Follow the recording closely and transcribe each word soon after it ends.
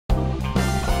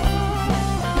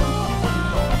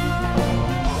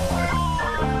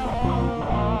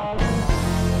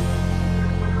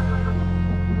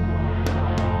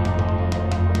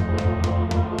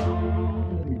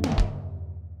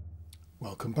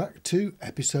welcome back to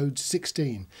episode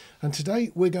 16, and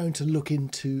today we're going to look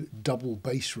into double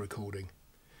bass recording.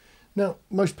 Now,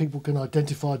 most people can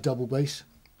identify double bass,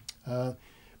 but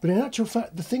in actual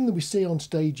fact the thing that we see on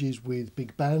stages with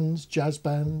big bands, jazz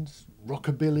bands,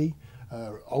 rockabilly,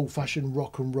 old-fashioned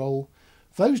rock and roll,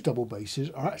 those double basses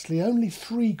are actually only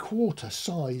 3/4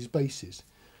 size basses.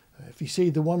 If you see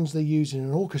the ones they use in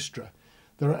an orchestra,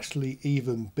 they're actually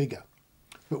even bigger.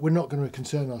 But we're not going to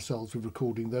concern ourselves with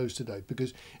recording those today,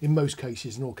 because in most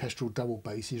cases an orchestral double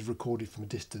bass is recorded from a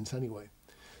distance anyway.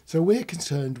 So we're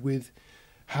concerned with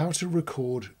how to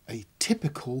record a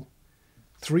typical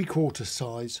 3/4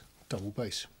 size double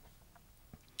bass.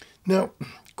 Now,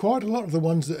 quite a lot of the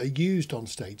ones that are used on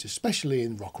stage, especially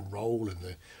in rock and roll and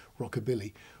the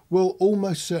rockabilly, will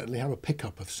almost certainly have a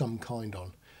pickup of some kind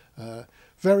on.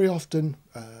 Very often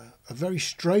a very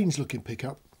strange looking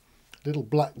pickup, little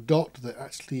black dot that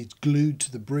actually is glued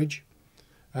to the bridge,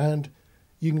 and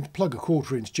you can plug a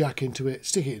 1/4-inch jack into it,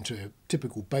 stick it into a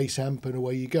typical bass amp, and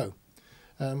away you go.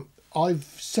 I've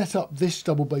set up this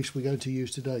double bass we're going to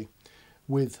use today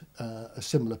with a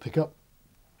similar pickup,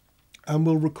 and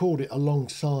we'll record it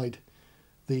alongside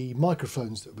the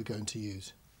microphones that we're going to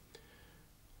use.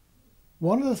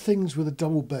 One of the things with a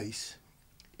double bass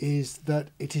is that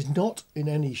it is not in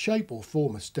any shape or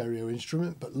form a stereo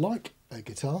instrument, but like a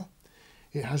guitar,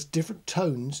 it has different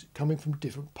tones coming from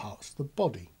different parts of the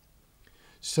body.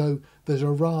 So there's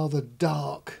a rather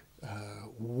dark,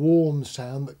 warm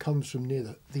sound that comes from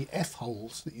near the F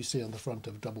holes that you see on the front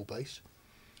of a double bass.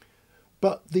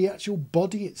 But the actual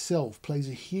body itself plays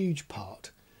a huge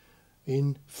part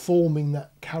in forming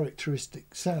that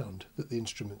characteristic sound that the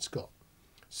instrument's got.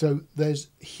 So there's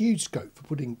huge scope for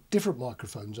putting different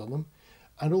microphones on them,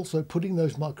 and also putting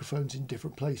those microphones in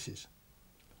different places.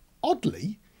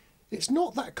 Oddly, it's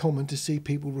not that common to see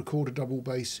people record a double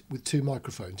bass with 2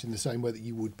 microphones in the same way that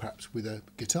you would perhaps with a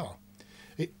guitar.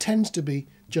 It tends to be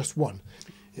just one.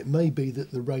 It may be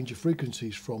that the range of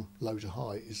frequencies from low to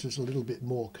high is just a little bit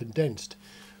more condensed,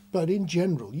 but in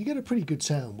general you get a pretty good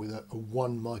sound with a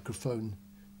 1 microphone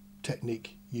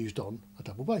technique used on a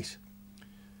double bass.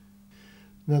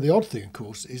 Now, the odd thing, of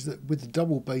course, is that with the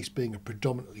double bass being a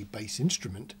predominantly bass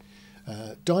instrument,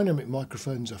 dynamic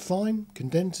microphones are fine,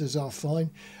 condensers are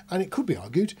fine, and it could be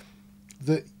argued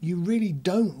that you really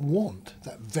don't want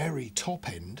that very top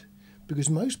end, because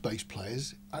most bass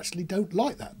players actually don't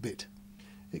like that bit.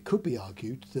 It could be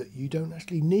argued that you don't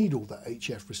actually need all that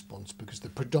HF response, because the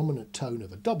predominant tone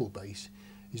of a double bass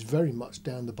is very much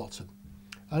down the bottom.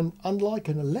 And unlike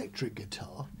an electric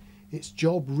guitar, its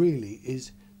job really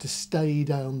is to stay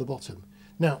down the bottom.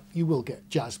 Now, you will get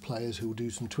jazz players who will do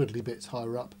some twiddly bits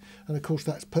higher up, and of course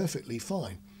that's perfectly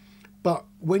fine. But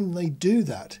when they do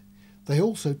that, they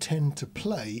also tend to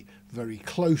play very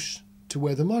close to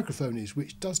where the microphone is,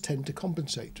 which does tend to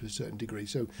compensate to a certain degree.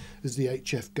 So as the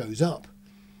HF goes up,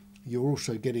 you're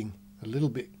also getting a little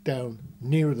bit down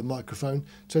nearer the microphone,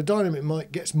 so dynamic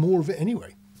mic gets more of it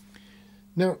anyway.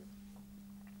 Now,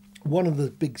 one of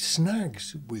the big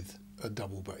snags with a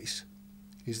double bass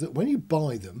is that when you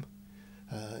buy them,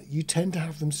 you tend to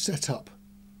have them set up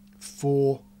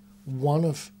for one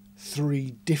of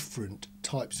 3 different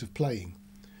types of playing.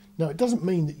 Now, it doesn't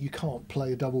mean that you can't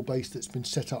play a double bass that's been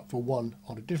set up for one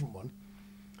on a different one,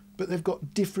 but they've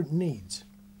got different needs.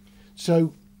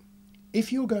 So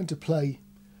if you're going to play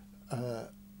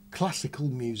classical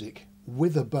music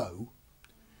with a bow,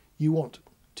 you want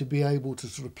to be able to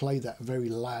sort of play that very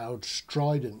loud,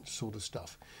 strident sort of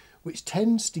stuff, which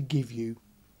tends to give you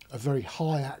a very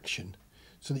high action,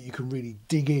 so that you can really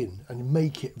dig in and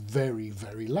make it very,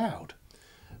 very loud.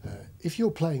 If you're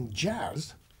playing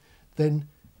jazz, then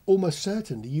almost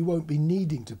certainly you won't be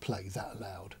needing to play that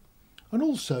loud. And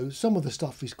also some of the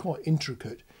stuff is quite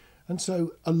intricate, and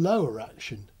so a lower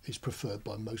action is preferred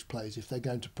by most players if they're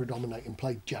going to predominate and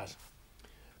play jazz.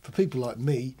 For people like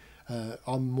me,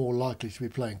 I'm more likely to be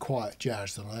playing quiet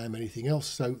jazz than I am anything else,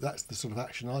 so that's the sort of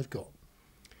action I've got.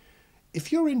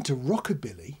 If you're into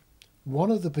rockabilly,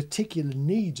 one of the particular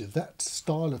needs of that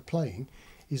style of playing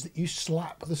is that you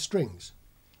slap the strings.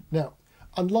 Now,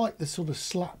 unlike the sort of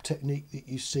slap technique that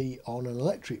you see on an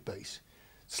electric bass,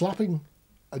 slapping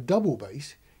a double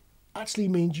bass actually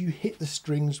means you hit the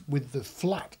strings with the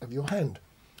flat of your hand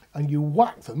and you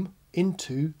whack them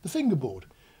into the fingerboard,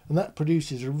 and that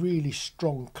produces a really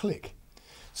strong click.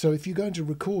 So if you're going to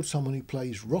record someone who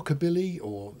plays rockabilly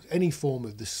or any form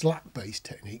of the slap bass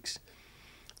techniques,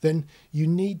 then you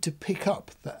need to pick up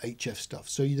that HF stuff.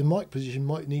 So the mic position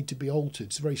might need to be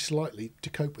altered very slightly to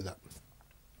cope with that.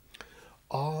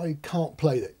 I can't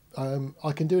play that.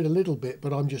 I can do it a little bit,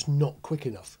 but I'm just not quick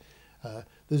enough.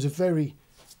 There's a very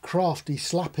crafty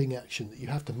slapping action that you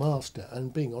have to master,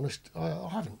 and being honest, I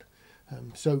haven't.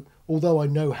 So although I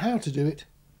know how to do it,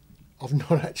 I've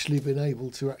not actually been able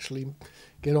to actually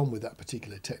get on with that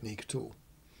particular technique at all.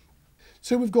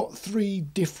 So we've got three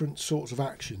different sorts of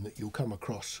action that you'll come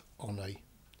across on a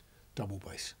double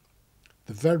bass.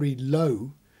 The very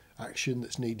low action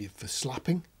that's needed for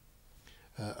slapping,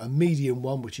 a medium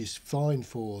one which is fine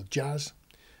for jazz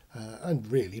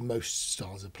and really most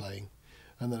styles of playing,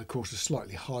 and then of course a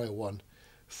slightly higher one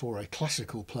for a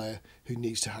classical player who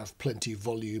needs to have plenty of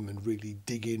volume and really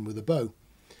dig in with a bow.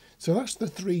 So that's the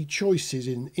three choices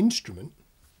in instrument.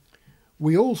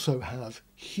 We also have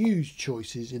huge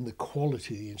choices in the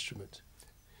quality of the instrument.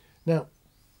 Now,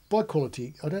 by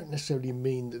quality, I don't necessarily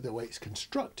mean that the way it's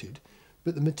constructed,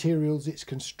 but the materials it's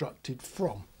constructed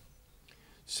from.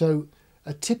 So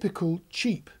a typical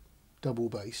cheap double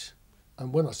bass,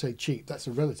 and when I say cheap, that's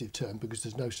a relative term because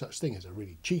there's no such thing as a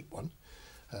really cheap one.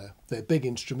 They're big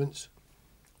instruments,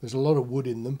 there's a lot of wood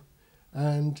in them,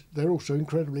 and they're also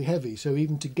incredibly heavy, so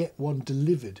even to get one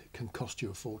delivered can cost you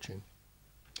a fortune.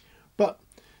 But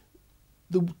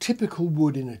the typical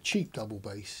wood in a cheap double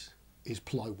bass is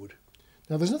plywood.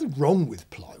 Now there's nothing wrong with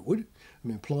plywood. I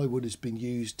mean, plywood has been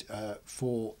used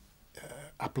for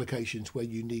applications where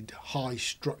you need high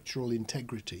structural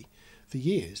integrity for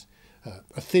years.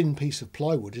 A thin piece of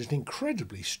plywood is an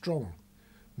incredibly strong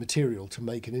material to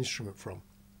make an instrument from.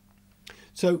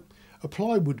 So a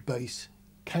plywood bass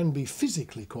can be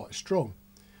physically quite strong.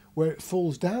 Where it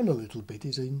falls down a little bit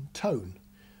is in tone.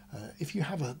 If you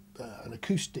have an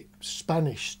acoustic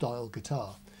Spanish style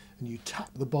guitar and you tap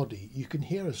the body, you can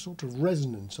hear a sort of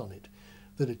resonance on it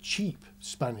that a cheap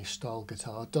Spanish style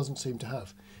guitar doesn't seem to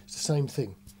have. It's the same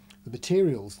thing. The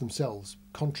materials themselves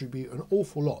contribute an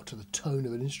awful lot to the tone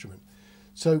of an instrument.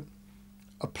 So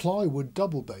a plywood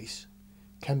double bass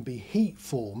can be heat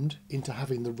formed into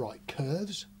having the right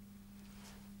curves,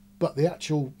 but the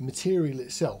actual material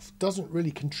itself doesn't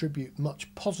really contribute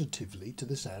much positively to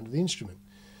the sound of the instrument.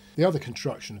 The other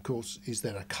construction, of course, is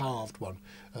then a carved one,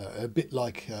 a bit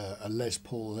like a Les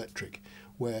Paul electric,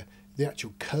 where the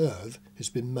actual curve has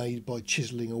been made by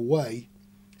chiselling away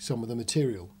some of the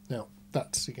material. Now,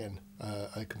 that's, again,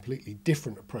 a completely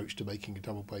different approach to making a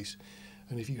double bass.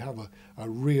 And if you have a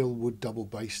real wood double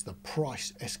bass, the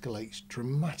price escalates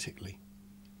dramatically.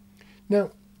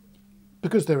 Now,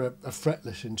 because they're a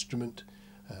fretless instrument,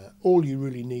 all you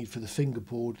really need for the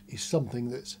fingerboard is something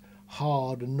that's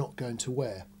hard and not going to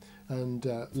wear. And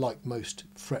like most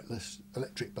fretless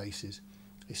electric basses,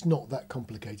 it's not that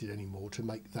complicated anymore to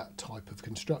make that type of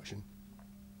construction.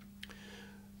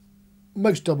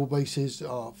 Most double basses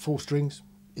are 4 strings,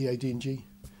 E, A, D and G.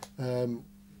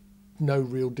 No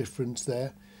real difference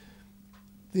there.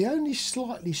 The only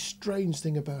slightly strange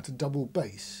thing about a double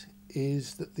bass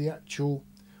is that the actual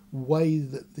way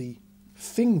that the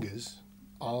fingers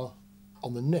are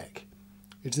on the neck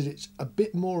is that it's a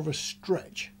bit more of a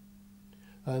stretch.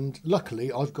 And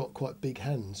luckily I've got quite big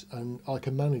hands and I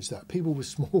can manage that. People with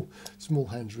small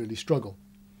hands really struggle.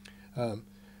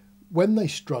 When they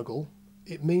struggle,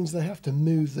 it means they have to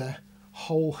move their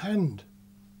whole hand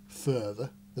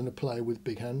further than a player with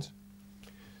big hands.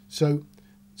 So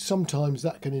sometimes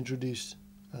that can introduce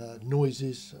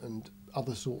noises and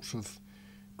other sorts of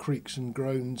creaks and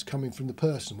groans coming from the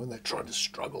person when they're trying to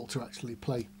struggle to actually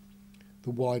play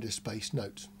the wider space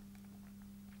notes.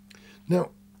 Now,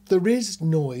 there is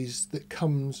noise that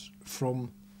comes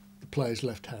from the player's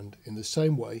left hand in the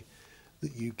same way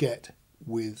that you get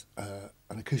with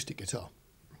an acoustic guitar.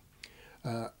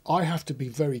 I have to be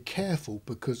very careful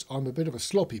because I'm a bit of a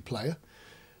sloppy player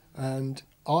and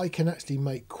I can actually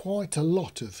make quite a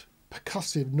lot of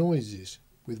percussive noises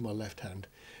with my left hand.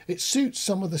 It suits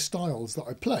some of the styles that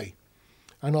I play,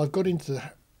 and I've got into the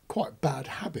quite bad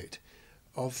habit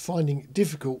of finding it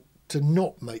difficult to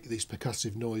not make these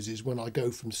percussive noises when I go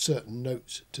from certain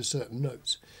notes to certain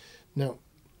notes. Now,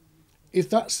 if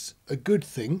that's a good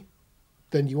thing,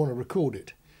 then you want to record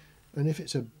it. And if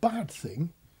it's a bad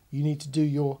thing, you need to do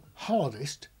your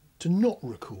hardest to not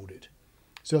record it.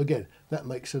 So again, that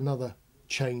makes another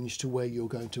change to where you're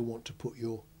going to want to put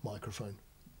your microphone.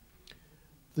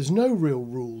 There's no real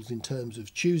rules in terms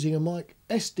of choosing a mic.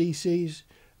 SDCs,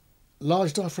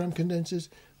 large diaphragm condensers,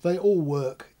 they all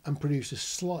work and produce a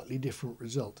slightly different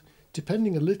result,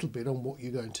 depending a little bit on what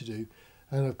you're going to do.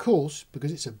 And of course,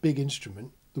 because it's a big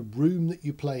instrument, the room that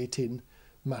you play it in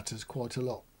matters quite a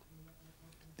lot.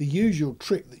 The usual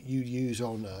trick that you use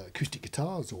on acoustic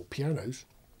guitars or pianos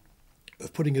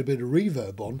of putting a bit of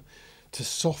reverb on to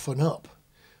soften up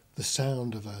the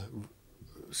sound of a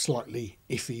slightly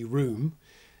iffy room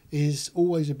is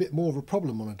always a bit more of a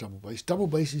problem on a double bass. Double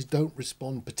basses don't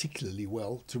respond particularly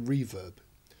well to reverb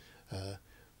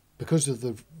because of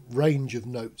the range of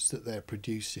notes that they're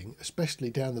producing, especially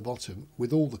down the bottom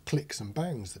with all the clicks and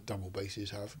bangs that double basses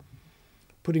have.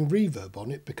 Putting reverb on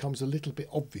it becomes a little bit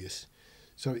obvious,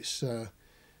 so it's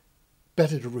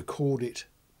better to record it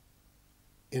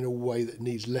in a way that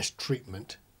needs less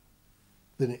treatment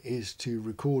than it is to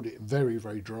record it very,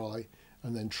 very dry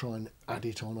and then try and add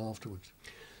it on afterwards.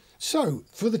 So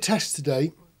for the test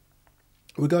today,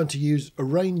 we're going to use a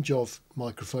range of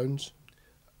microphones,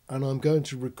 and I'm going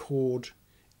to record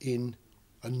in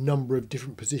a number of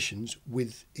different positions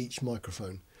with each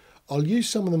microphone. I'll use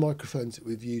some of the microphones that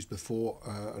we've used before,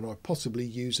 and I'll possibly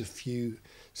use a few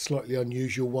slightly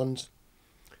unusual ones,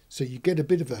 so you get a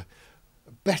bit of a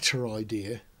better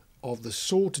idea of the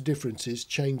sort of differences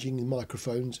changing the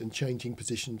microphones and changing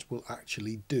positions will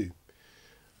actually do.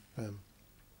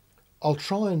 I'll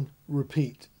try and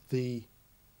repeat the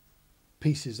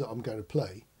pieces that I'm going to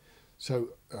play, so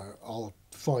I'll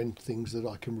find things that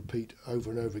I can repeat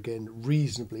over and over again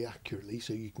reasonably accurately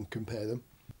so you can compare them.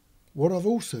 What I've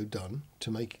also done to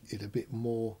make it a bit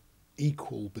more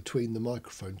equal between the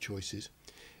microphone choices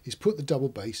is put the double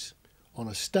bass on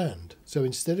a stand. So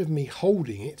instead of me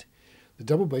holding it, the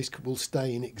double bass will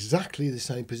stay in exactly the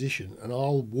same position, and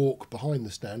I'll walk behind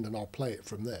the stand and I'll play it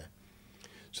from there.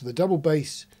 So the double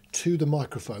bass to the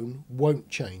microphone won't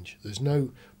change. There's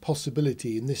no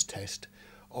possibility in this test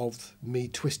of me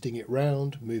twisting it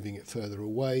round, moving it further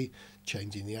away,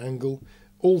 changing the angle,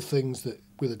 all things that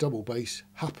with a double bass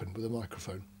happen with a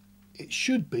microphone. It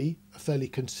should be a fairly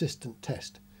consistent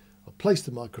test. I'll place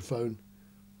the microphone,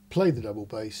 play the double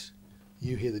bass,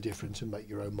 you hear the difference and make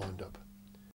your own mind up.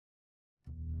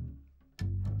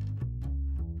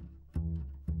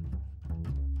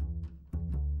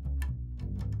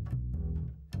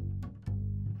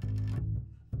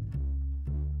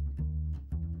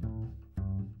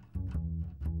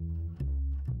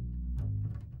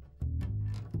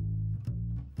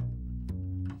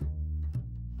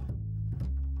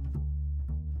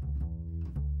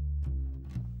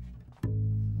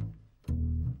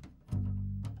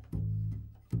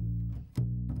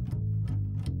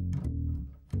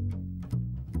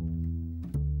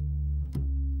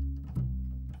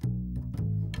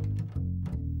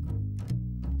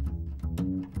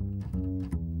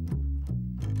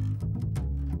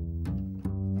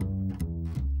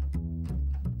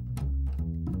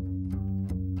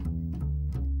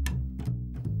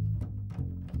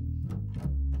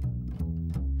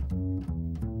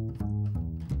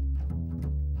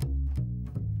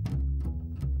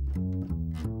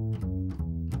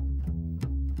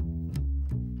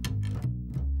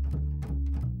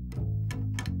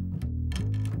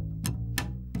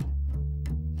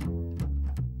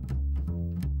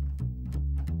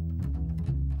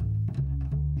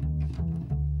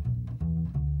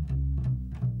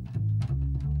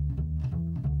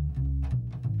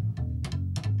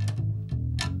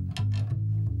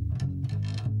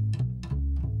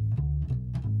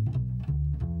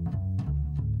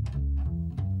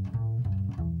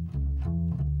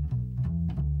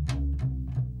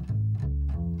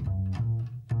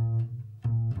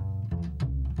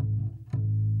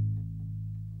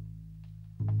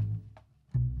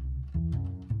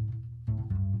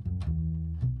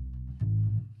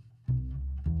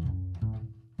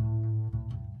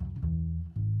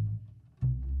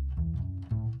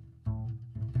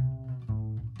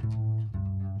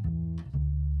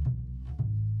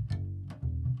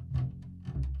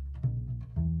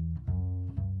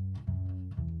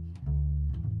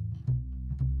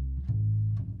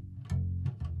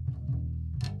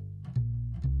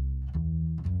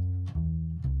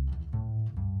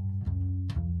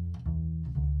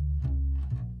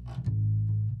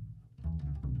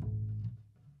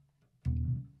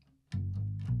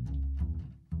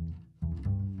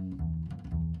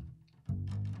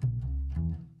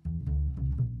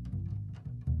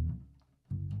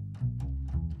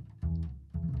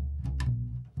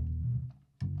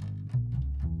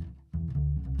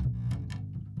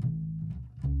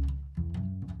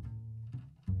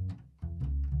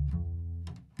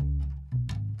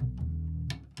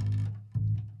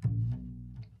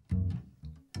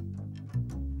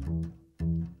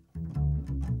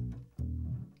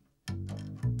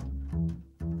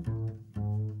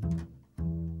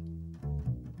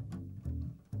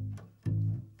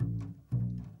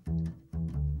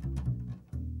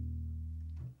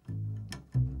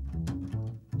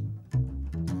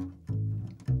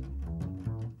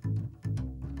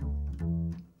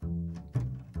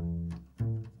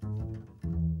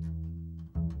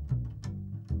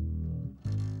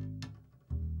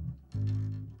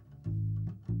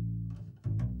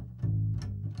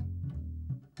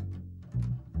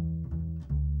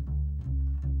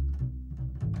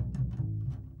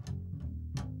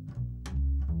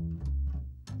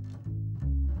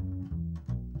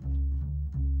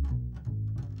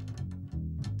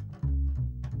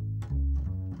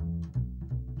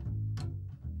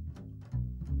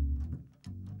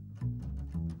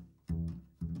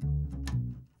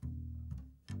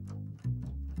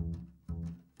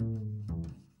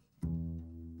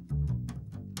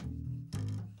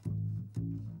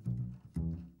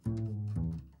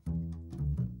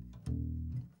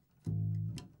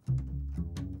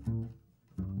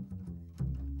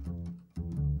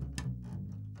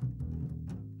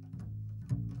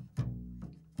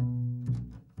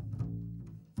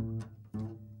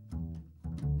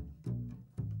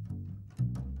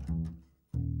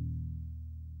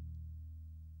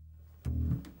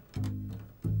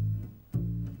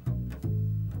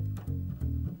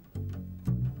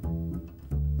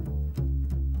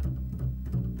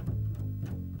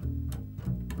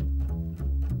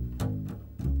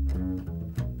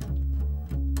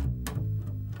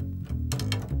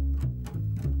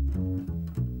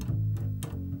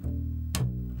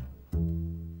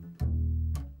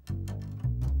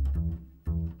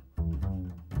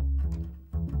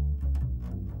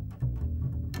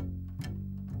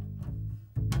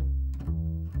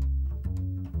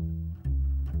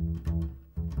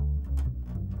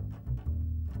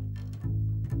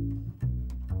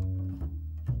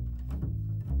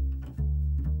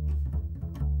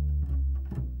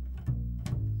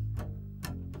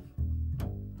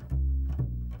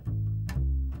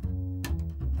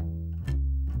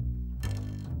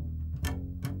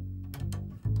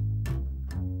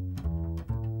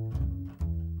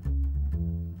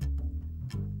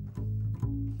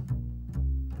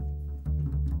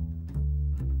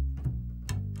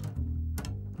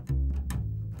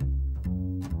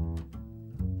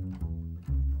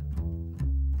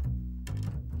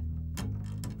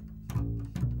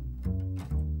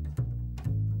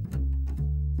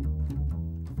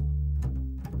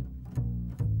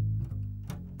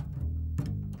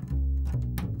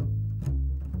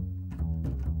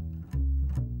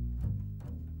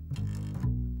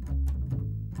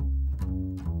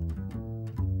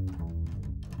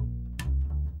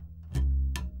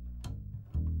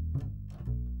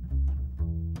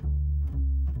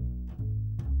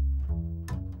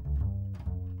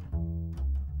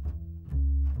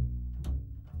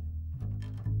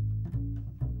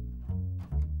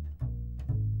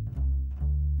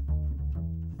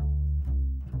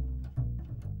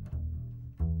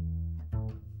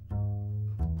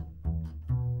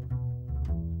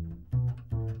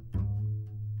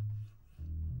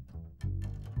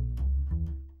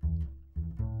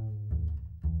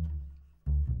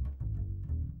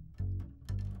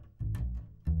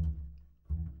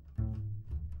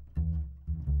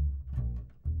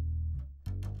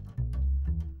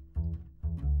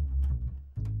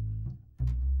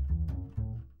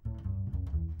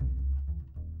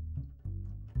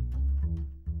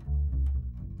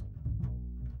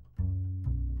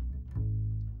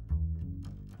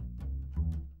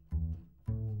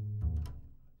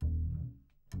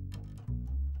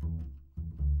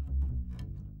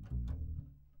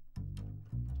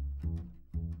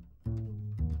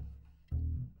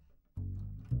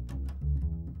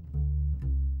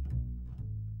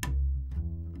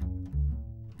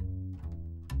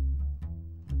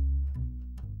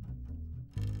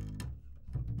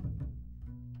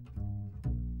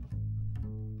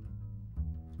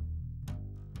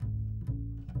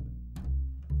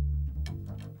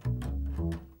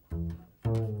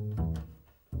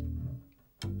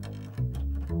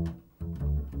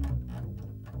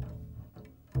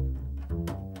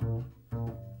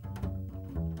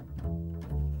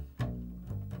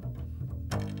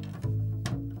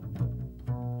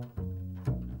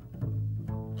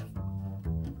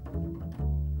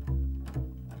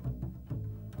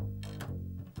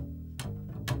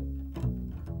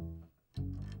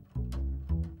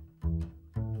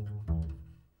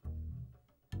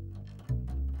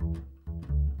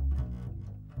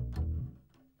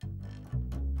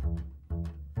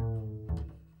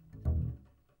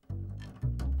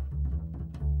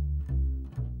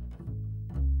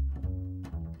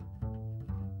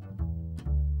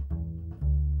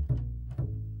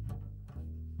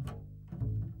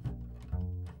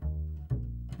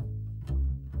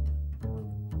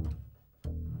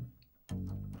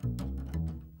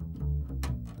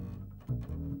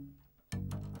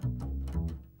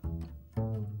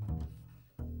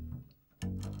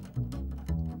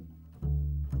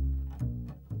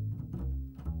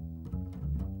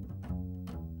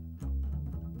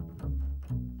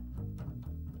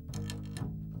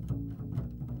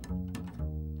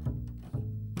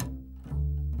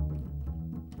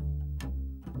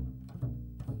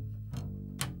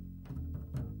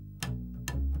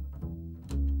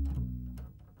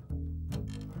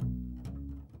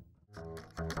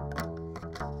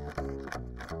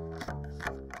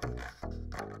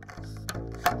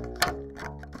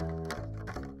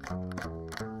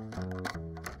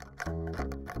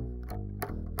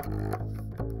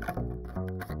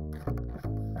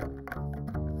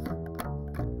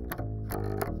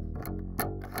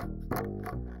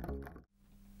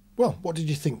 Well, what did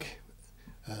you think?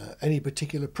 Any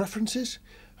particular preferences?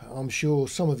 I'm sure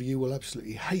some of you will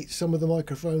absolutely hate some of the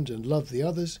microphones and love the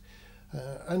others.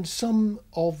 And some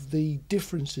of the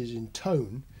differences in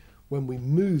tone when we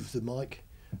move the mic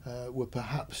were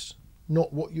perhaps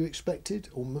not what you expected,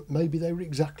 or maybe they were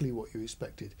exactly what you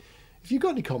expected. If you've got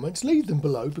any comments, leave them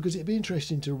below, because it'd be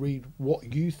interesting to read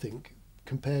what you think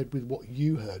compared with what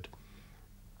you heard.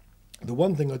 The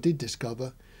one thing I did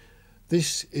discover,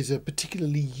 this is a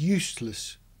particularly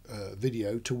useless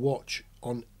video to watch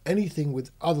on anything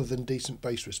with other than decent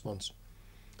bass response.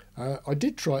 I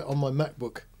did try it on my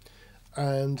MacBook,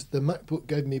 and the MacBook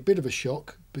gave me a bit of a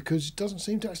shock because it doesn't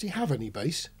seem to actually have any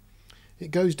bass.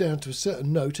 It goes down to a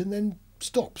certain note and then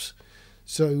stops.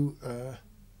 So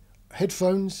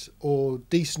headphones or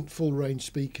decent full range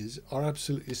speakers are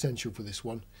absolutely essential for this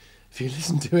one. If you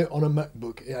listen to it on a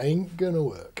MacBook, it ain't gonna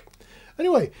work.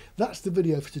 Anyway, that's the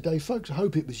video for today, folks. I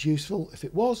hope it was useful. If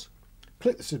it was,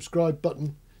 click the subscribe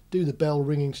button, do the bell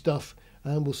ringing stuff,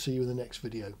 and we'll see you in the next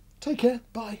video. Take care.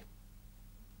 Bye.